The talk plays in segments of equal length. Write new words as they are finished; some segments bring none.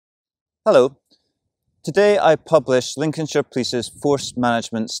Hello. Today I published Lincolnshire Police's Force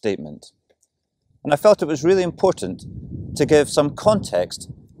Management Statement, and I felt it was really important to give some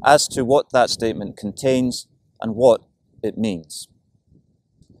context as to what that statement contains and what it means.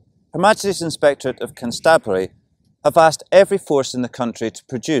 Her Majesty's Inspectorate of Constabulary have asked every force in the country to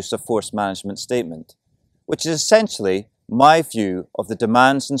produce a Force Management Statement, which is essentially my view of the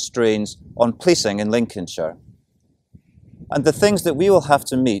demands and strains on policing in Lincolnshire, and the things that we will have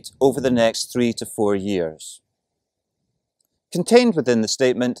to meet over the next 3 to 4 years. Contained within the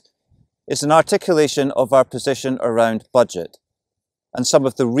statement is an articulation of our position around budget and some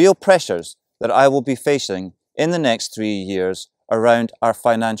of the real pressures that I will be facing in the next 3 years around our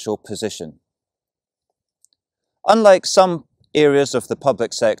financial position. Unlike some areas of the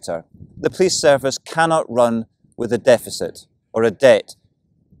public sector, the police service cannot run with a deficit or a debt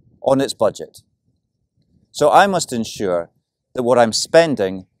on its budget. So I must ensure that what I'm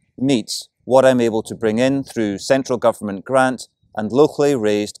spending meets what I'm able to bring in through central government grant and locally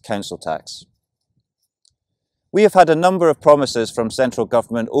raised council tax. We have had a number of promises from central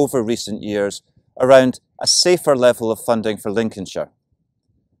government over recent years around a safer level of funding for Lincolnshire.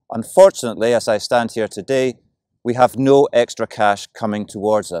 Unfortunately, as I stand here today, we have no extra cash coming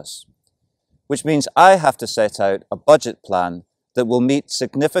towards us, which means I have to set out a budget plan that will meet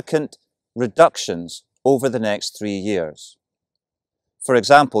significant reductions over the next 3 years. For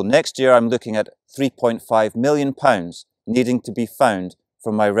example, next year I'm looking at £3.5 million needing to be found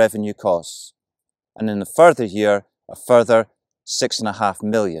from my revenue costs, and in a further year, a further £6.5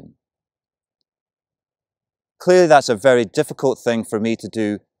 million. Clearly that's a very difficult thing for me to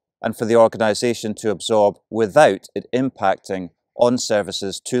do and for the organisation to absorb without it impacting on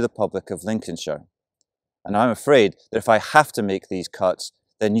services to the public of Lincolnshire. And I'm afraid that if I have to make these cuts,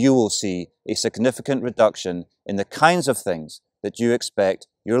 then you will see a significant reduction in the kinds of things that you expect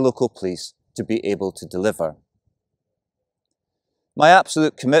your local police to be able to deliver. My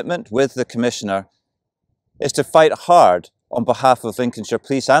absolute commitment with the Commissioner is to fight hard on behalf of Lincolnshire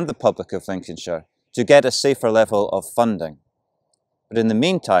Police and the public of Lincolnshire to get a safer level of funding. But in the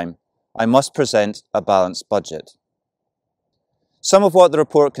meantime, I must present a balanced budget. Some of what the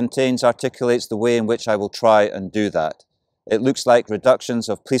report contains articulates the way in which I will try and do that. It looks like reductions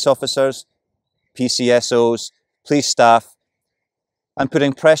of police officers, PCSOs, police staff, and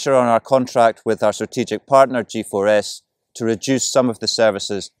putting pressure on our contract with our strategic partner G4S to reduce some of the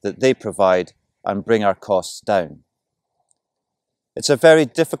services that they provide and bring our costs down. It's a very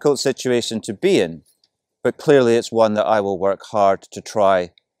difficult situation to be in, but clearly it's one that I will work hard to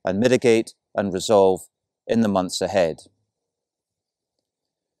try and mitigate and resolve in the months ahead.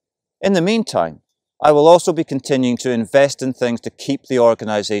 In the meantime, I will also be continuing to invest in things to keep the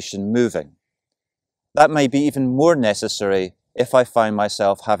organisation moving. That may be even more necessary if I find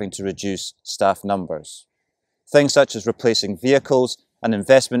myself having to reduce staff numbers. Things such as replacing vehicles and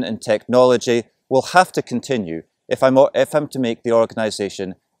investment in technology will have to continue if I'm to make the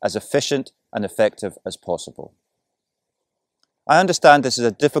organisation as efficient and effective as possible. I understand this is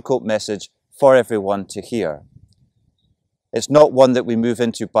a difficult message for everyone to hear. It's not one that we move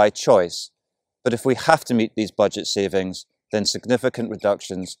into by choice, but if we have to meet these budget savings, then significant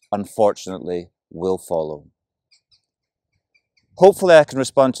reductions, unfortunately, will follow. Hopefully I can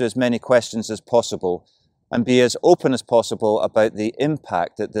respond to as many questions as possible and be as open as possible about the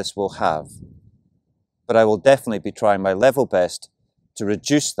impact that this will have. But I will definitely be trying my level best to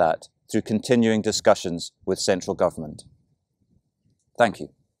reduce that through continuing discussions with central government. Thank you.